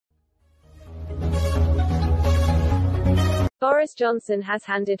Boris Johnson has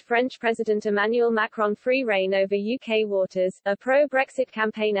handed French President Emmanuel Macron free rein over UK waters, a pro-Brexit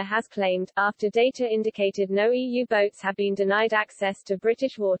campaigner has claimed, after data indicated no EU boats have been denied access to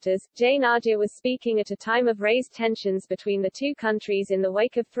British waters. Jane Ardia was speaking at a time of raised tensions between the two countries in the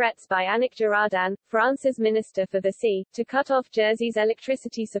wake of threats by Annick Girardin, France's Minister for the Sea, to cut off Jersey's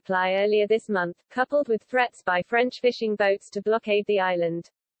electricity supply earlier this month, coupled with threats by French fishing boats to blockade the island.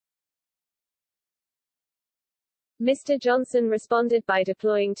 Mr. Johnson responded by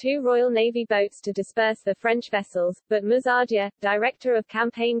deploying 2 Royal Navy boats to disperse the French vessels, but Ms. Ardia, director of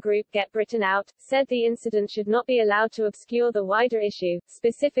campaign group Get Britain Out, said the incident should not be allowed to obscure the wider issue.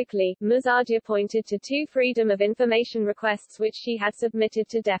 Specifically, Ms. Ardia pointed to 2 Freedom of Information requests which she had submitted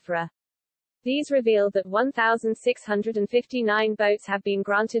to DEFRA. These revealed that 1,659 boats have been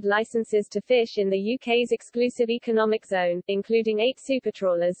granted licenses to fish in the UK's exclusive economic zone, including 8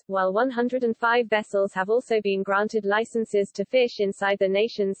 supertrawlers, while 105 vessels have also been granted licenses to fish inside the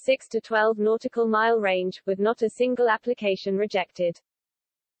nation's 6 to 12 nautical mile range, with not a single application rejected.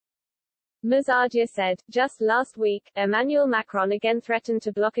 Ms. Ardia said, just last week, Emmanuel Macron again threatened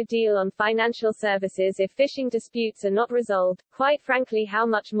to block a deal on financial services if fishing disputes are not resolved. Quite frankly, how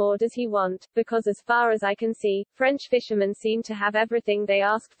much more does he want? Because as far as I can see, French fishermen seem to have everything they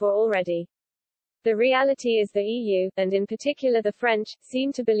asked for already. The reality is the EU, and in particular the French,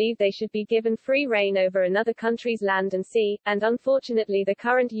 seem to believe they should be given free rein over another country's land and sea, and unfortunately the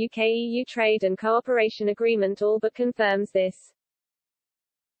current UK-EU trade and cooperation agreement all but confirms this.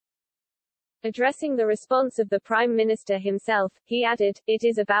 Addressing the response of the Prime Minister himself, he added, "It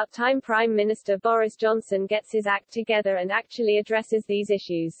is about time Prime Minister Boris Johnson gets his act together and actually addresses these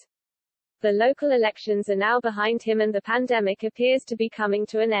issues. The local elections are now behind him and the pandemic appears to be coming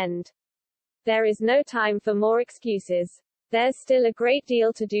to an end. There is no time for more excuses. There's still a great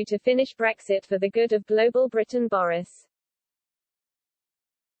deal to do to finish Brexit for the good of global Britain." Boris